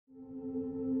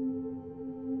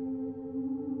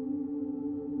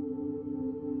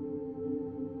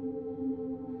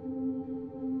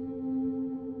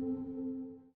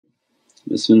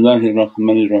Bismillahir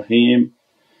Rahmanir Rahim.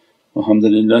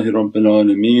 Alhamdulillahi Rabbil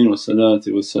Alameen wa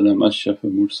salatu wa salam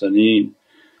ashrafil mursaleen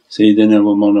Sayyidina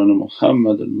wa Mawlana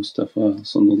Muhammad al-Mustafa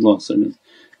sallallahu alaihi wasallam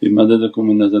bimadadakum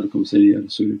wa nazarakum Sayyidi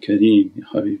Rasulil Kareem ya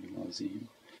Habibil Azim.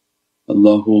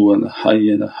 Allahu wa la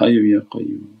hayya la hayyu ya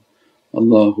qayyum,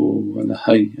 Allahu wa la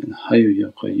hayya la hayyu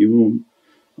ya qayyum,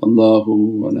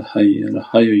 Allahu wa la hayya la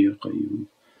hayyu ya qayyum,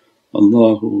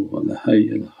 Allahu wa la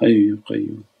hayya la hayyu ya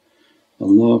qayyum,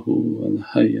 Allahu wa la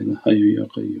hayya la hayyu ya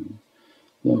qayyum,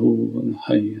 Allahu wa la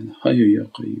hayya la hayyu ya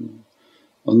qayyum,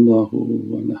 Allahu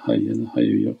wa la hayya la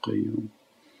hayyu ya qayyum.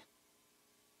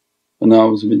 Wa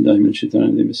na'udhu billahi min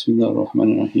shaitanir rajeem. Bismillahir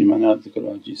Rahmanir Rahim. Ana abduka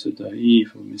al-ajiz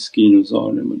da'if wa miskin wa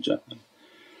zalim wa jahil.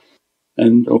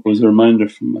 And always a reminder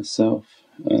from myself,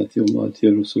 Ati Allah ati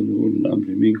Rasuluhu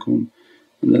al-amri minkum,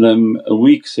 and that I'm a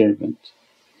weak servant.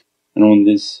 And on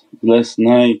this blessed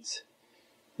night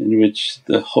in which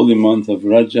the holy month of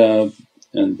Rajab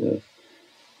and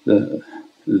the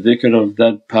dhikr of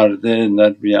that pardeh and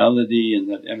that reality and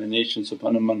that emanation,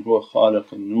 Subhana man huwa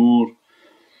khaliq an-nur,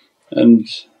 and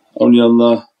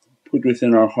awliyaullah put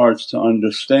within our hearts to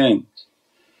understand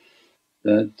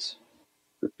that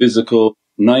the physical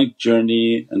night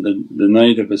journey and the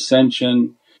night of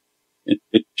ascension in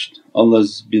which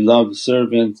Allah's beloved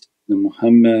servant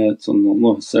Muhammad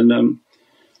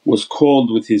was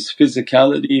called with his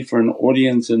physicality for an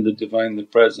audience in the Divinely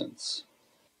Presence,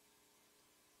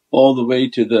 all the way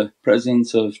to the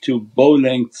presence of 2 bow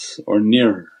lengths or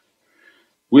nearer,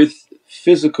 with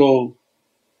physical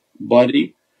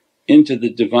body into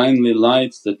the Divinely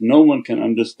lights that no one can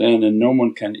understand and no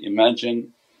one can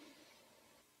imagine,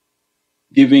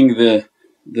 giving the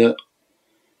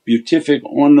beatific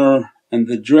honour and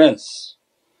the dress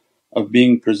of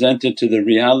being presented to the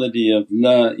reality of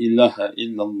La ilaha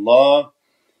illallah,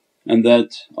 and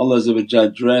that Allah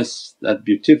dressed that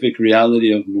beatific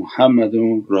reality of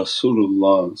Muhammadun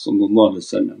Rasulullah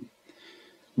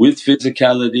with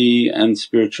physicality and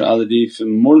spirituality fi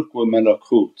mulk wa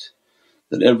malakut,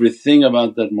 that everything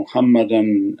about that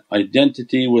Muhammadan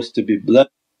identity was to be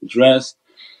blessed, dressed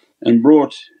and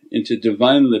brought into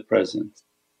Divinely Presence.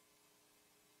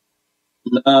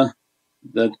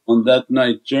 That on that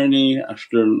night journey,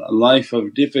 after a life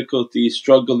of difficulty,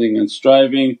 struggling and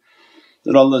striving,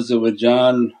 that Allah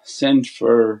sent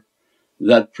for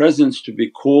that presence to be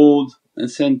called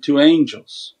and sent 2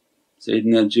 angels,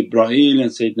 Sayyidina Jibreel and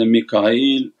Sayyidina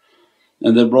Mikaeel,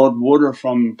 and they brought water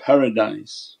from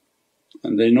paradise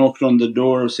and they knocked on the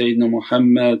door of Sayyidina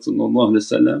Muhammad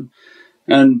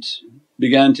and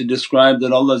began to describe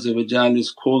that Allah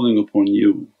is calling upon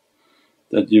you,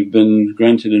 that you've been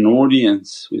granted an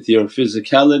audience with your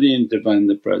physicality in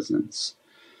Divinely Presence,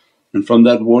 and from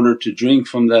that water to drink,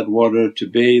 from that water to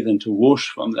bathe and to wash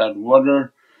from that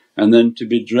water, and then to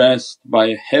be dressed by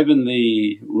a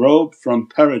heavenly robe from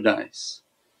paradise,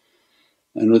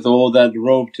 and with all that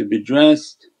robe to be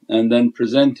dressed and then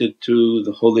presented to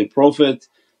the Holy Prophet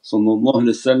a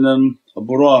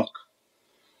buraq,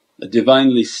 a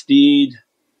Divinely steed,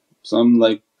 some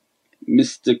like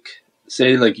mystic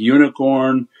say like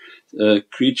unicorn, a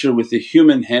creature with a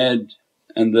human head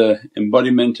and the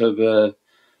embodiment of a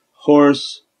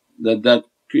horse, that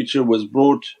creature was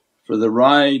brought for the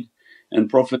ride and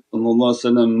Prophet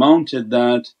mounted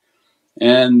that.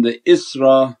 And the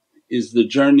Isra is the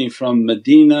journey from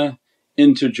Medina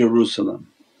into Jerusalem,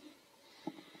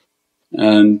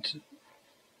 and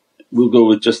we'll go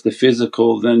with just the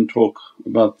physical then talk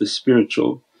about the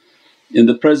spiritual. In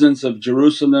the presence of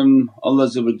Jerusalem, Allah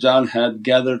had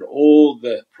gathered all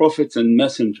the Prophets and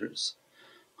Messengers.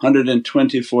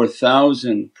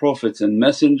 124,000 Prophets and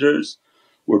Messengers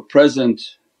were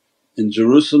present in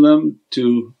Jerusalem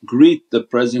to greet the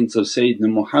presence of Sayyidina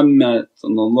Muhammad,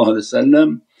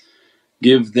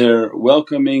 give their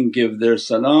welcoming, give their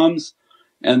salams,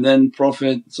 and then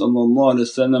Prophet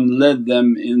led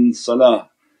them in salah.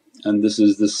 And this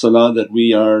is the salah that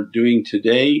we are doing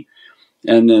today.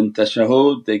 And in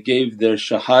tashahhud they gave their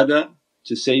shahada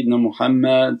to Sayyidina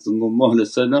Muhammad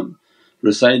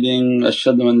reciting,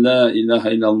 Ashhadu an la ilaha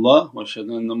illallah wa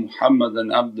ashhadu anna Muhammadan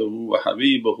abduhu wa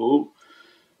habibuhu,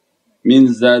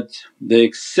 means that they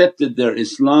accepted their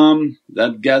Islam,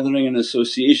 that gathering and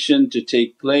association to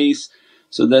take place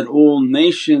so that all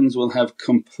nations will have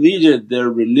completed their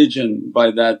religion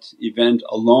by that event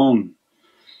alone.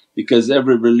 Because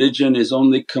every religion is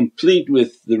only complete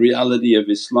with the reality of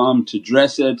Islam to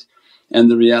dress it,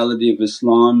 and the reality of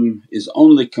Islam is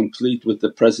only complete with the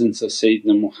presence of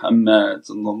Sayyidina Muhammad.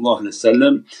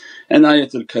 And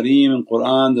ayatul kareem in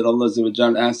Qur'an that Allah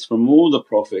asks from all the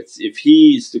Prophets, if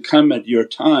he is to come at your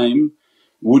time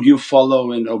would you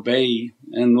follow and obey?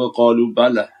 And وَقَالُوا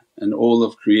بَلَى, and all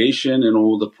of creation and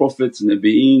all the Prophets,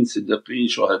 Nabieen, Siddiqeen,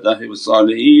 Shuhada'i wa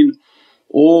Saliheen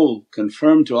all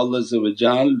confirmed to Allah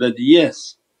that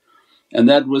yes. And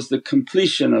that was the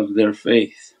completion of their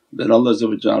faith, that Allah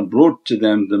brought to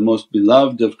them the most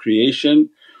beloved of creation,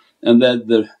 and that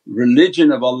the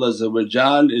religion of Allah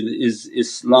is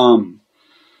Islam,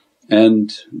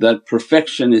 and that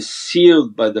perfection is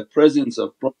sealed by the presence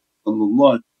of Prophet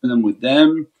with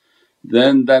them.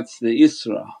 Then that's the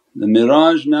Isra. The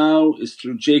Miraj now is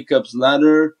through Jacob's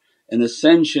ladder and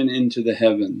ascension into the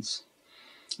heavens,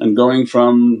 and going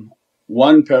from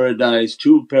one paradise,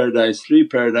 two paradise, three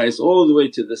paradise, all the way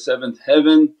to the seventh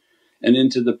heaven and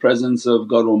into the presence of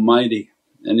God Almighty.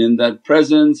 And in that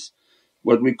presence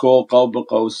what we call Qaba,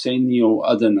 qawsayni or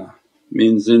adna,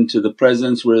 means into the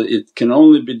presence where it can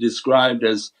only be described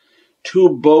as two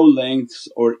bow lengths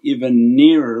or even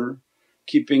nearer,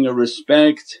 keeping a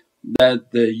respect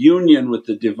that the union with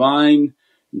the Divine,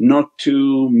 not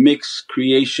to mix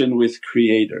creation with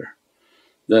Creator.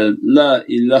 The La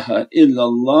ilaha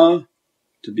illallah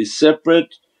to be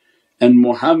separate, and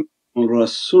Muhammadan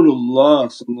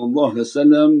Rasulullah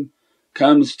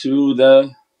comes to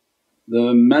the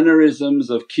mannerisms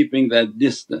of keeping that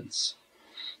distance.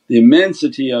 The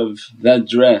immensity of that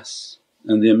dress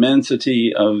and the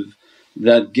immensity of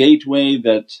that gateway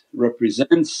that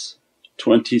represents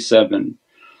 27,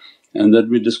 and that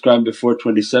we described before,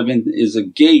 27 is a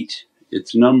gate,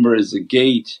 its number is a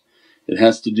gate. It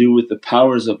has to do with the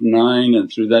powers of 9, and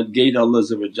through that gate Allah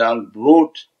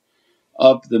brought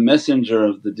up the messenger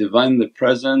of the Divine, the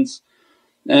Presence,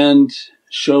 and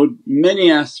showed many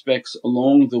aspects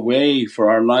along the way for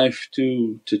our life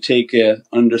to take a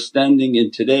understanding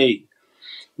in today.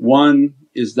 One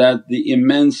is that the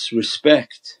immense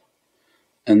respect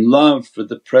and love for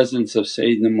the presence of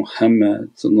Sayyidina Muhammad,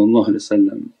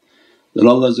 that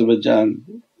Allah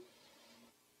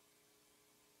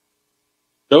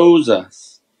shows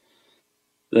us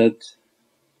that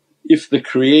if the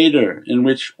Creator, in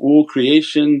which all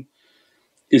creation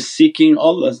is seeking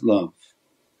Allah's love,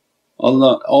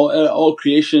 all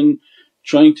creation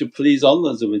trying to please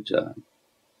Allah,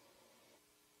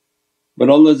 but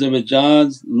Allah's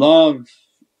love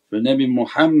for Nabi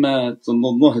Muhammad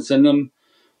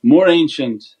more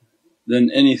ancient than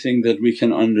anything that we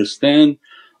can understand.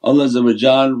 Allah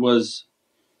was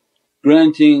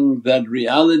granting that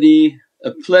reality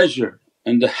a pleasure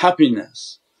and a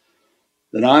happiness,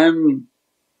 that I'm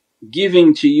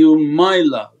giving to you my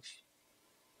love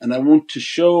and I want to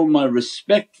show my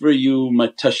respect for you, my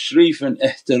tashrif and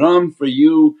ihtiram for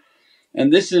you.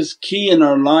 And this is key in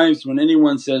our lives when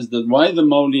anyone says that, why the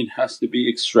mawlid has to be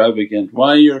extravagant,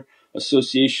 why your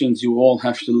associations you all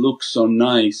have to look so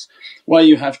nice, why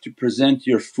you have to present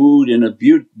your food in a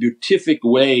beatific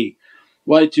way,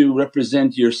 why to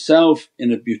represent yourself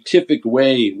in a beatific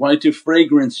way, why to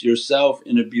fragrance yourself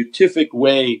in a beatific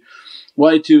way,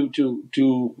 why to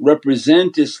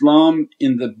represent Islam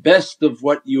in the best of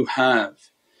what you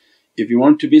have. If you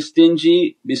want to be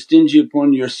stingy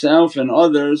upon yourself and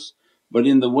others, but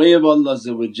in the way of Allah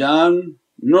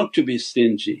not to be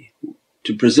stingy,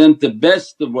 to present the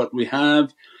best of what we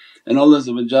have. And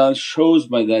Allah shows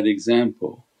by that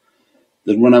example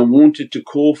that when I wanted to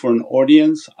call for an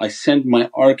audience I sent my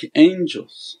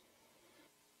archangels,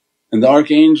 and the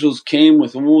archangels came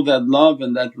with all that love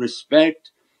and that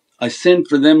respect. I sent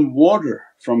for them water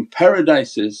from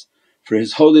paradises for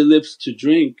His holy lips to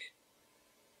drink,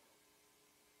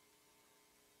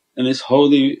 and His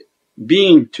holy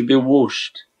being to be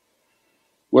washed.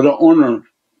 What an honour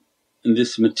in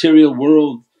this material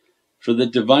world for the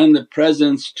Divine, the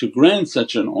Presence to grant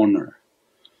such an honour.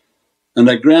 And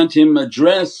I grant Him a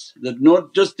dress, that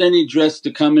not just any dress to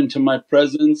come into my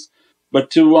presence, but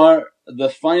to the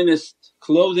finest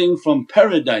clothing from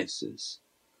paradises.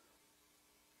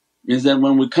 Means that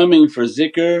when we're coming for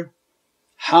zikr,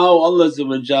 how Allah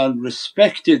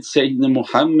respected Sayyidina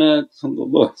Muhammad.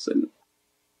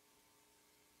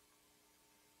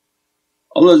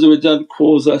 Allah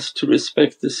calls us to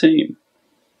respect the same.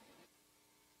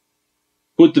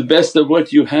 Put the best of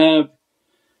what you have.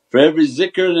 For every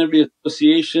zikr and every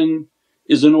association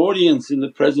is an audience in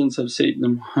the presence of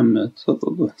Sayyidina Muhammad.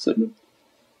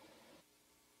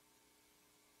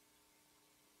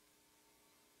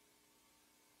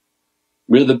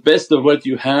 We're the best of what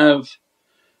you have.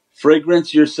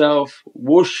 Fragrance yourself,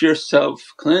 wash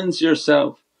yourself, cleanse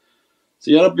yourself.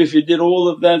 So, Ya Rabbi, if you did all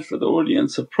of that for the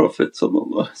audience of Prophet,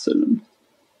 then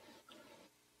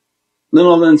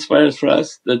Allah inspires for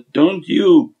us that, don't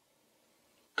you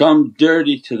come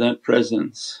dirty to that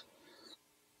presence.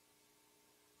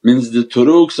 Means the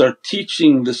turuqs are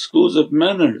teaching the schools of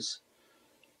manners.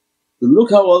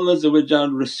 Look how Allah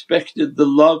respected the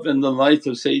love and the light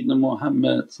of Sayyidina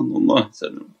Muhammad.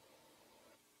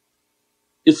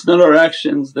 It's not our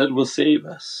actions that will save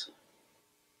us,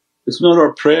 it's not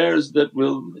our prayers that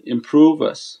will improve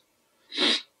us,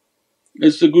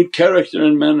 it's the good character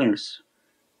and manners.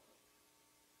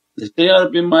 They say, "Ya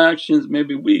Rabbi, my actions may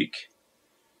be weak,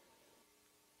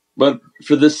 but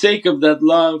for the sake of that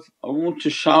love I want to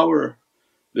shower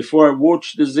before I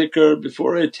watch the zikr,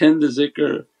 before I attend the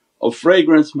zikr, I'll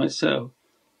fragrance myself,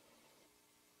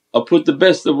 I'll put the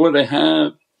best of what I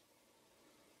have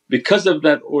because of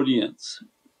that audience."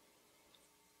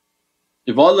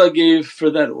 If Allah gave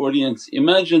for that audience,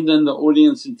 imagine then the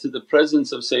audience into the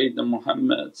presence of Sayyidina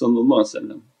Muhammad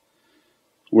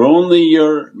where only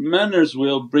your manners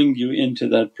will bring you into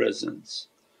that presence.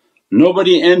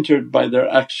 Nobody entered by their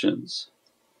actions.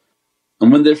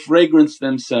 And when they fragrance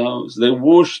themselves, they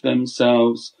wash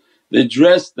themselves, they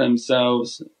dress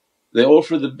themselves, they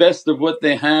offer the best of what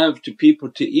they have to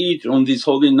people to eat on these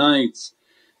holy nights,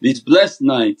 these blessed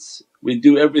nights. We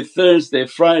do every Thursday,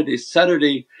 Friday,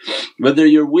 Saturday, whether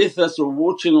you're with us or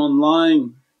watching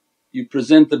online, you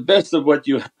present the best of what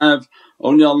you have.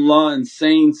 Awliyaullah and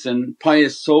saints and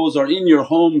pious souls are in your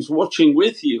homes watching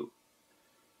with you.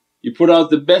 You put out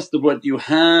the best of what you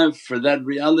have for that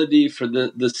reality, for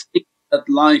the sake of that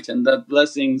light and that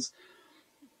blessings,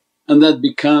 and that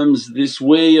becomes this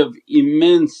way of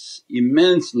immense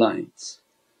lights.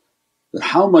 That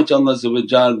how much Allah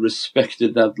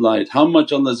respected that light, how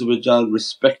much Allah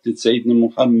respected Sayyidina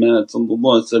Muhammad.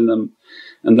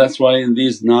 And that's why in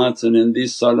these naats and in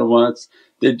these salawats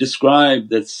they describe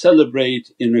that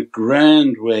celebrate in a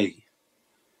grand way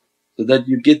so that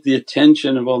you get the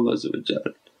attention of Allah,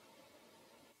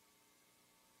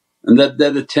 and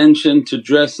that attention to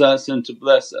dress us and to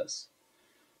bless us,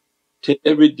 take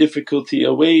every difficulty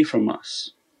away from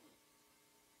us.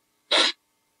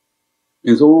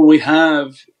 And so all we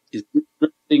have is this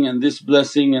blessing and this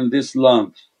blessing and this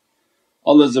love.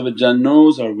 Allah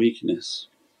knows our weakness,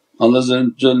 Allah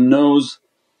knows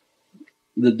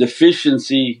the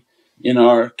deficiency in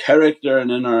our character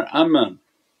and in our amal,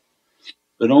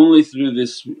 but only through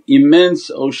this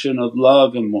immense ocean of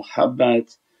love and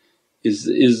muhabbat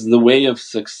is the way of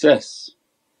success.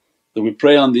 So we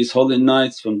pray on these holy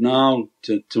nights from now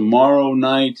to tomorrow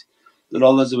night that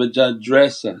Allah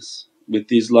dress us with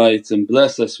these lights and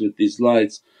bless us with these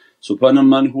lights. Subhana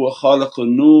man huwa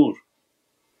khaliqun nur,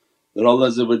 that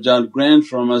Allah grant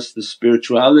from us the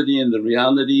spirituality and the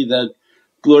reality that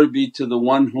glory be to the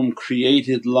one whom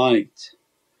created light,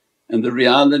 and the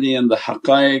reality and the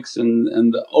haqqaiqs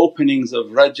and the openings of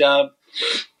Rajab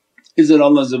is that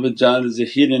Allah is a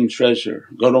hidden treasure.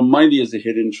 God Almighty is a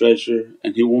hidden treasure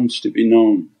and He wants to be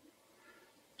known,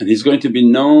 and He's going to be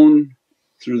known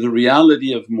through the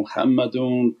reality of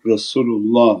Muhammadun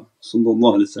Rasulullah.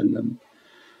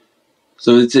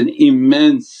 So it's an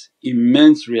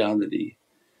immense reality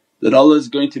that Allah is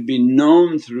going to be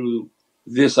known through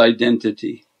this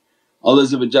identity. Allah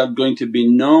is going to be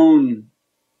known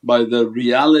by the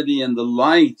reality and the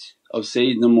light of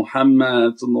Sayyidina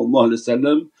Muhammad,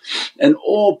 and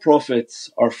all Prophets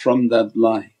are from that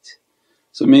light.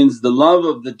 So it means the love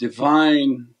of the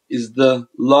Divine is the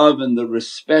love and the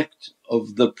respect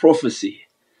of the prophecy,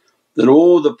 that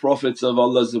all the Prophets of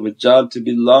Allah to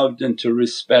be loved and to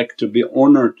respect, to be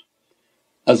honoured.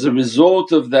 As a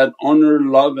result of that honour,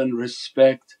 love and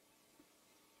respect,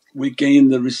 we gain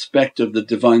the respect of the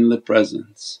Divinely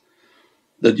Presence.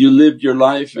 That you lived your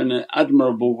life in an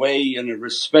admirable way, in a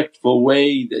respectful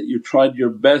way, that you tried your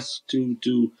best to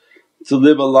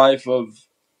live a life of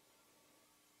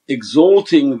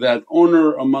exalting that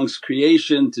honour amongst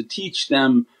creation, to teach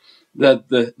them that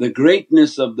the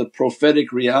greatness of the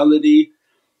prophetic reality,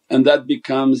 and that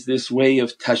becomes this way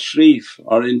of tashrif.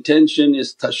 Our intention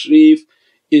is tashrif,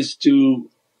 is to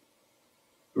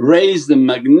raise the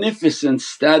magnificent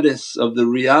status of the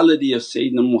reality of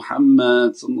Sayyidina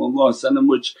Muhammad,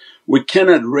 which we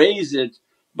cannot raise it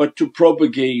but to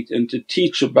propagate and to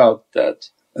teach about that.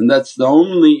 And that's the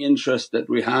only interest that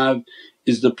we have,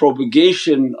 is the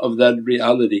propagation of that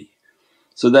reality,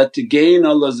 so that to gain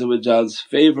Allah's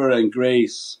favour and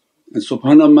grace. And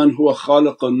Subhana man huwa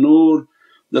khaliqun nur,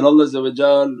 that Allah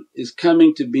is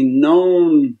coming to be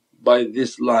known by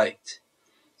this light.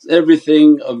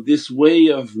 Everything of this way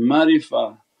of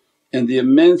marifah and the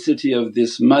immensity of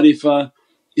this marifah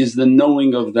is the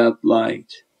knowing of that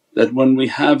light. That when we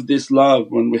have this love,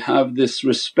 when we have this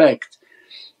respect,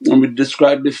 and we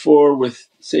described before with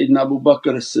Sayyidina Abu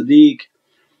Bakr as-Siddiq,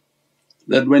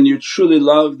 that when you truly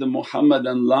love the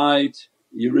Muhammadan light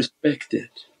you respect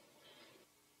it.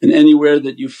 and anywhere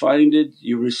that you find it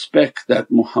you respect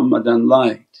that Muhammadan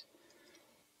light.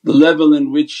 The level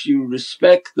in which you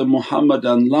respect the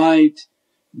Muhammadan light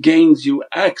gains you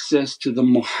access to the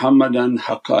Muhammadan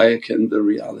haqqaiq and the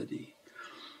reality.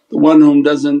 The one whom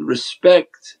doesn't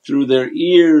respect through their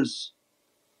ears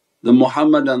the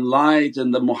Muhammadan light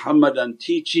and the Muhammadan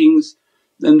teachings,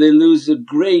 then they lose a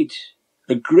great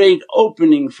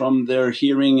opening from their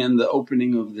hearing and the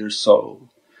opening of their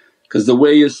soul. Because the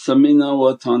way is samina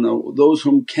wa ata'na, those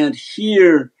whom can't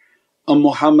hear a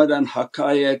Muhammadan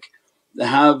haqqaiq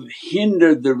have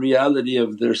hindered the reality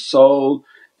of their soul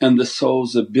and the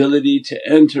soul's ability to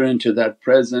enter into that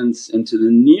presence, into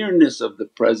the nearness of the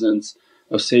presence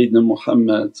of Sayyidina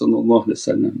Muhammad.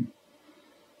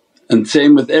 And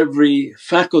same with every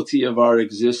faculty of our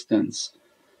existence,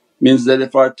 means that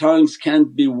if our tongues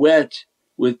can't be wet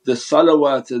with the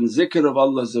salawat and zikr of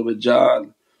Allah,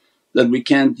 that we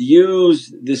can't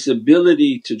use this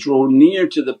ability to draw near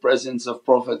to the presence of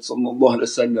Prophet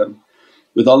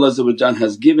with Allah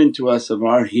has given to us of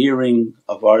our hearing,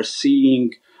 of our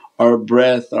seeing, our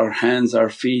breath, our hands, our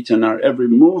feet and our every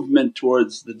movement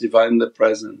towards the Divinely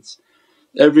Presence.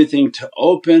 Everything to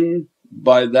open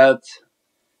by that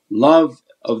love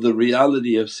of the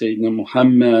reality of Sayyidina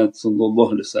Muhammad.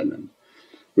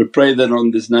 We pray that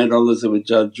on this night Allah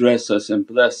dress us and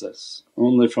bless us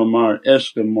only from our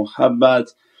ishq and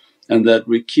muhabbat, and that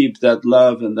we keep that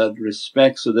love and that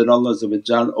respect so that Allah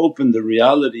open the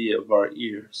reality of our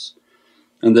ears,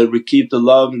 and that we keep the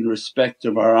love and respect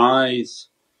of our eyes,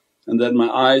 and that my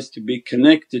eyes to be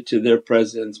connected to their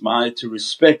presence, my eye to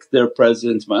respect their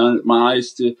presence, my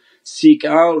eyes to seek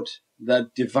out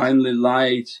that Divinely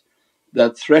light,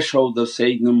 that threshold of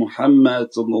Sayyidina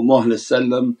Muhammad,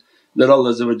 that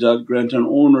Allah grant an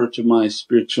honour to my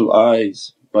spiritual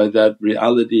eyes by that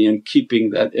reality and keeping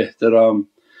that ihtiram.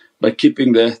 By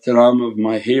keeping the ihtiram of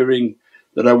my hearing,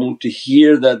 that I want to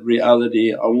hear that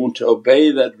reality, I want to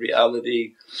obey that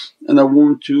reality and I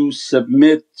want to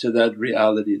submit to that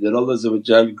reality, that Allah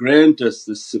grant us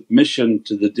the submission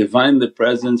to the Divinely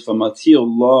Presence. From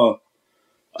ati'ullah,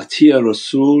 ati'a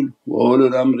Rasul wa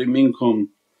ulul amri minkum,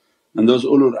 and those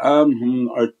ulul amr whom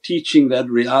are teaching that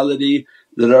reality,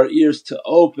 that our ears to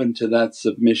open to that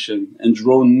submission and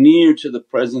draw near to the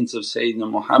presence of Sayyidina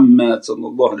Muhammad.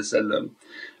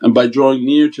 And by drawing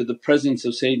near to the presence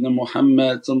of Sayyidina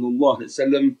Muhammad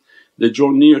they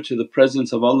draw near to the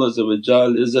presence of Allah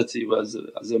izzati wa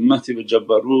azamati wa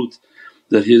jabbarut,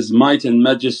 that His might and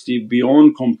majesty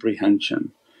beyond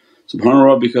comprehension. Subhana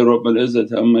rabbika rabbil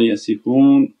izzati amma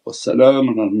yasifoon wa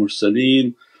salaamun alal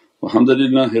mursaleen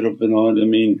walhamdulillahi rabbil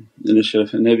alameen. Ila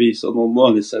Sharaf al-Nabi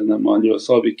sallallahu alayhi wa sallam wa alihi wa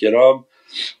sahbihi kiram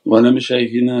wa ala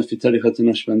mashayikhina fi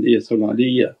tariqatina Naqshbandiyyatul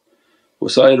Aliyya wa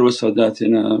sa'ir wa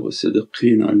sadatina wa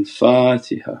siddiqeen.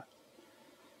 Al-Fatiha.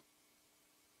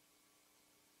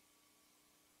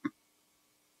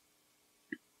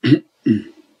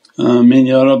 Ameen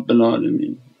ya Rabbil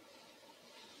Alameen.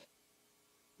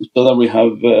 InshaAllah we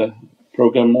have a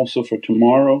program also for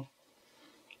tomorrow,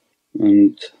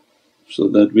 and so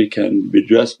that we can be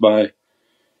dressed by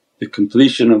the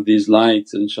completion of these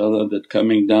lights inshaAllah that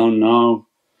coming down now,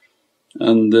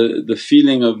 and the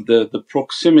feeling of the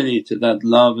proximity to that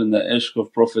love and the ishq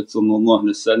of Prophet.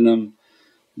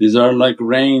 These are like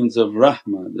rains of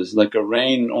rahmah. There's like a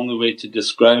rain, only way to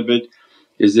describe it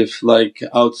is if like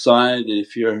outside,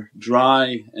 if you're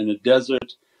dry in a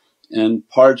desert and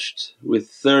parched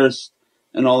with thirst,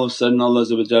 and all of a sudden Allah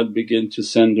begin to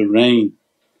send a rain.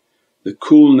 The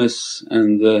coolness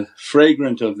and the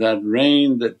fragrance of that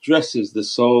rain that dresses the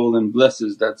soul and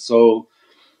blesses that soul,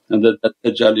 and that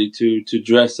tajalli to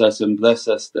dress us and bless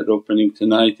us, that opening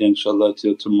tonight inshaAllah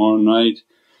till tomorrow night,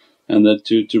 and that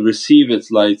to receive its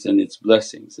lights and its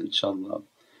blessings inshaAllah.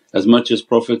 As much as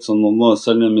Prophet is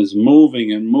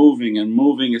moving and moving and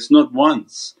moving, it's not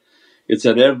once, it's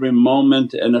at every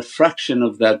moment and a fraction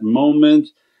of that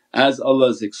moment as Allah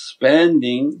is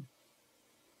expanding.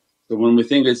 So when we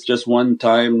think it's just one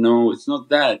time, no, it's not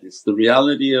that, it's the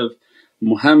reality of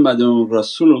Muhammadun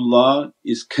Rasulullah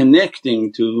is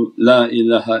connecting to La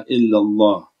ilaha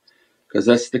illallah, because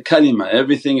that's the kalima.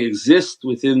 Everything exists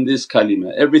within this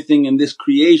kalima, everything in this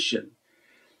creation.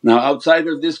 Now outside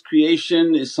of this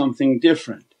creation is something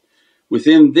different.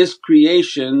 Within this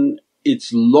creation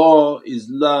its law is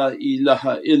La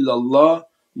ilaha illallah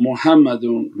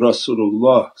Muhammadun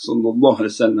Rasulullah.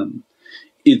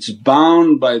 It's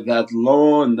bound by that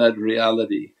law and that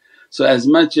reality. So as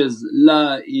much as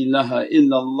La ilaha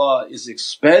illallah is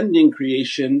expanding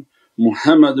creation,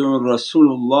 Muhammadun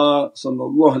Rasulullah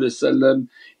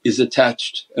is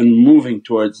attached and moving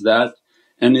towards that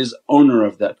and is owner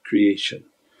of that creation.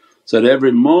 So at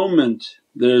every moment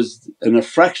there's in a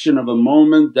fraction of a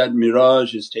moment that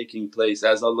miraj is taking place.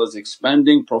 As Allah is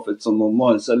expanding, Prophet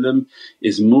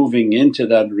is moving into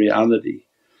that reality.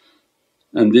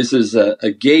 And this is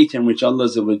a gate in which Allah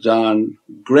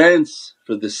grants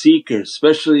for the seekers,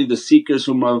 especially the seekers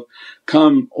whom have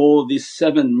come all these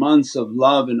 7 months of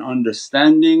love and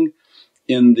understanding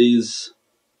in these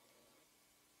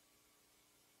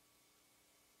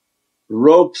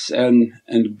ropes and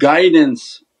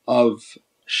guidance of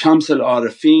Shams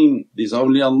al-Arifin, these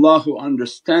awliyaullah who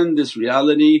understand this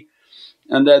reality,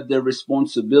 and that their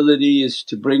responsibility is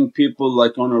to bring people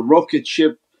like on a rocket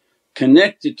ship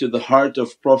connected to the heart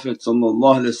of Prophet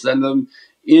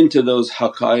into those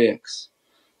haqqaiqs.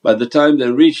 By the time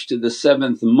they reach to the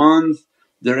 7th month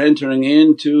they're entering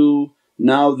into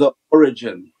now the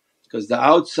origin, because the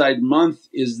outside month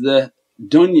is the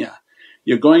dunya.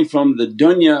 You're going from the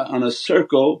dunya on a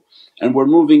circle and we're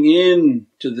moving in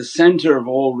to the center of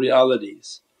all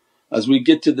realities. As we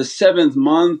get to the 7th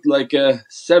month, like a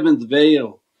 7th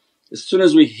veil, as soon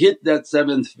as we hit that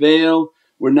 7th veil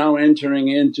we're now entering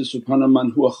into Subhana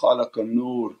man huwa khalaqan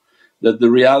nur, that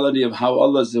the reality of how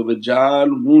Allah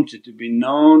wanted to be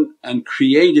known and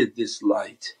created this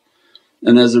light.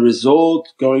 And as a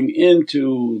result going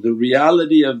into the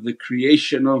reality of the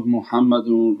creation of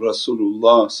Muhammadun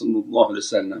Rasulullah.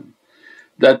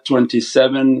 That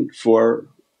 27 for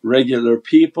regular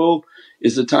people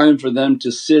is a time for them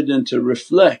to sit and to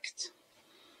reflect.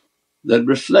 That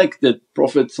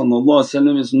Prophet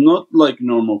is not like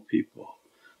normal people.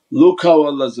 Look how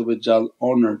Allah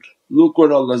honoured, look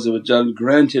what Allah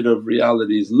granted of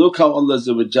realities, look how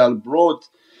Allah brought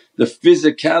the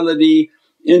physicality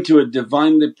into a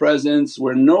Divinely Presence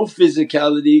where no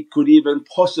physicality could even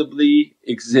possibly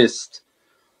exist.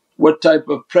 What type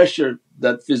of pressure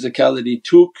that physicality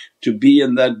took to be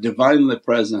in that Divinely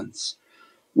Presence,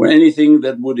 where anything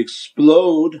that would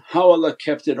explode, how Allah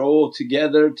kept it all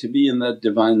together to be in that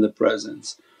Divinely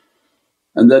Presence.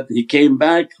 And that he came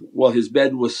back while his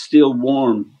bed was still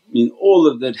warm. I mean all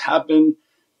of that happened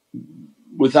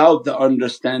without the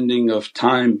understanding of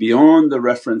time, beyond the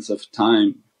reference of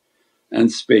time and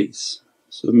space.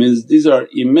 So it means these are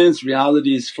immense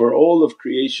realities for all of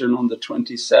creation on the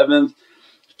 27th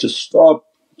to stop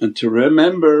and to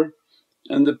remember.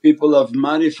 And the people of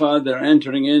Marifah they're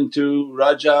entering into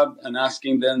Rajab and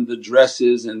asking them the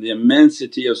dresses and the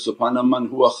immensity of Subhana man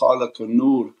huwa khalaqan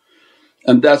nur.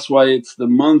 And that's why it's the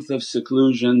month of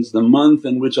seclusions, the month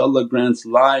in which Allah grants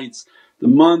lights, the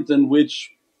month in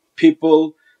which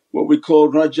people what we call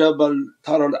Rajab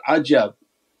taral ajab,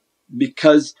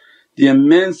 because the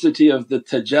immensity of the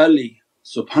tajalli,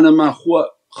 Subhana ma huwa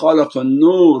khalaqan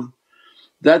nur,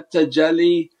 that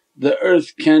tajalli the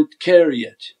earth can't carry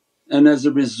it. And as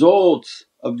a result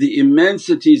of the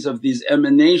immensities of these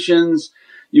emanations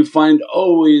you find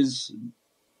always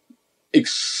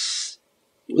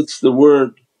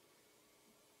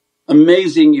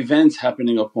amazing events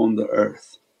happening upon the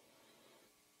earth.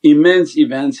 Immense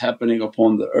events happening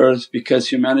upon the earth because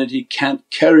humanity can't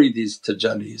carry these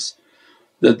tajallis.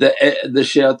 That the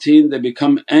shayateen they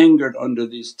become angered under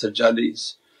these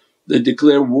tajallis, they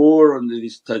declare war under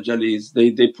these tajallis,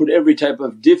 they put every type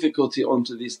of difficulty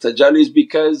onto these tajallis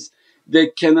because they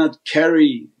cannot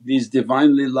carry these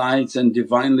Divinely lights and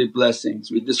Divinely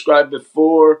blessings. We described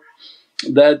before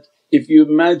that if you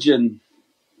imagine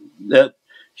that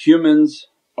humans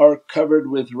are covered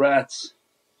with rats,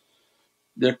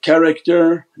 their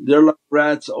character they're like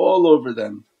rats all over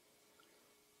them,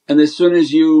 and as soon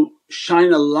as you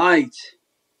shine a light,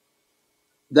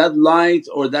 that light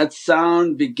or that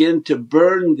sound begin to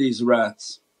burn these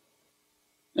rats.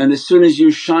 And as soon as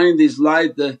you shine these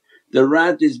light the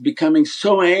rat is becoming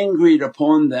so angry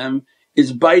upon them,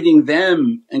 is biting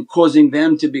them and causing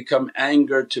them to become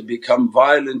angered, to become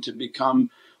violent, to become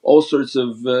all sorts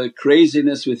of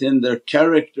craziness within their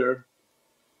character.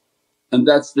 And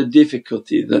that's the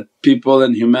difficulty, that people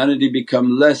and humanity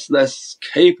become less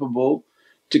capable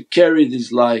to carry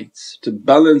these lights, to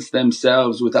balance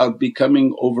themselves without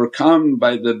becoming overcome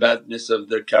by the badness of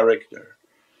their character.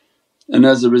 And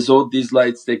as a result these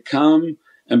lights they come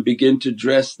and begin to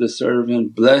dress the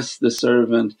servant, bless the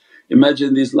servant.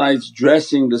 Imagine these lights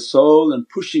dressing the soul and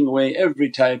pushing away every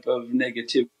type of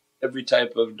negativity, every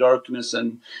type of darkness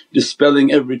and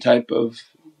dispelling every type of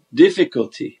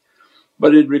difficulty.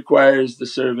 But it requires the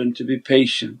servant to be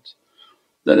patient,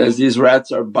 that as these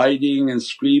rats are biting and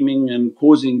screaming and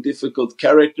causing difficult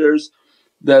characters,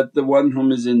 that the one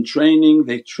whom is in training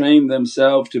they train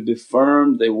themselves to be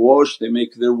firm, they wash, they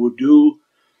make their wudu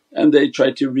and they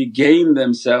try to regain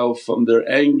themselves from their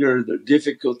anger, their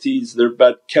difficulties, their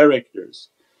bad characters.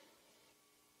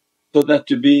 So that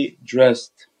to be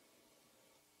dressed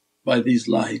by these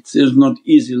lights, there's not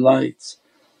easy lights,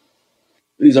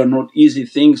 these are not easy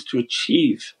things to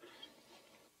achieve.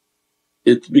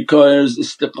 It requires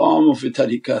istiqamah fi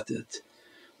tariqat.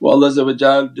 Well,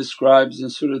 Allah describes in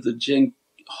Surah Al-Jinn,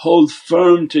 hold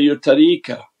firm to your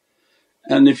tariqah,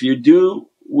 and if you do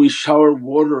we shower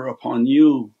water upon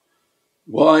you.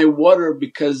 Why water?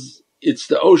 Because it's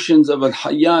the oceans of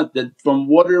al-hayat, that from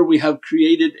water we have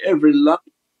created every life.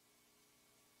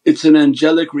 It's an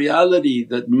angelic reality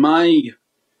that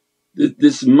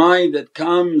this that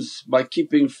comes by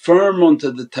keeping firm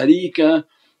onto the tariqah,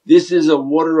 this is a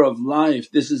water of life,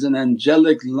 this is an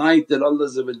angelic light that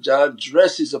Allah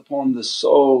dresses upon the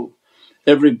soul.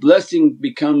 Every blessing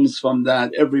becomes from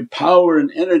that, every power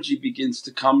and energy begins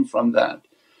to come from that.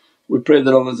 We pray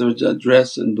that Allah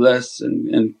dress and bless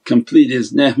and complete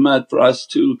His ni'mat for us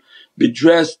to be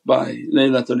dressed by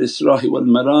Laylatul Isra wal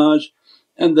Miraj.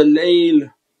 And the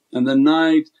layl and the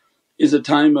night is a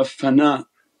time of fana,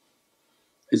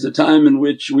 is a time in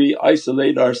which we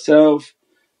isolate ourselves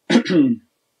and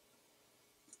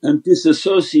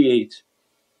disassociate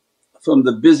from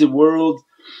the busy world,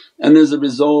 and as a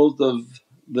result of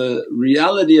the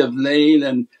reality of layl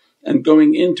and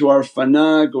going into our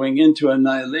fana, going into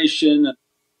annihilation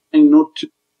and not to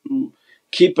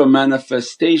keep a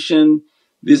manifestation.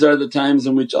 These are the times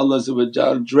in which Allah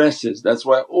dresses. That's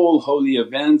why all holy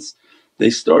events they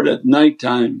start at night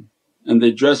time and they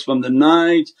dress from the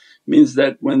night, means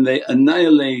that when they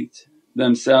annihilate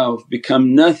themselves,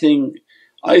 become nothing,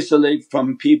 isolate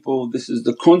from people, this is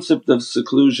the concept of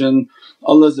seclusion.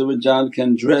 Allah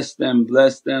can dress them,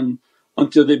 bless them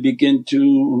until they begin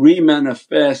to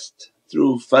re-manifest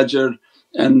through fajr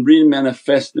and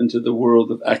re-manifest into the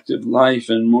world of active life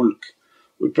and mulk.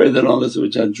 We pray that Allah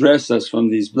dress us from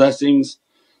these blessings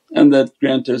and that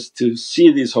grant us to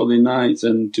see these holy nights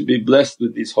and to be blessed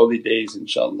with these holy days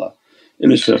inshaAllah.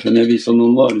 Ila Shaykh Nabi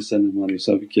sallallahu alayhi wa sallam wa alihi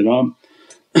wa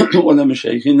kiram wa ala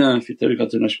mashaykhina fi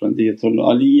tariqati Naqshbandiyyatul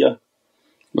Aliyya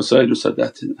wa sayyidu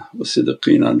sadatina wa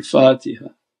siddiqina al-Fatiha.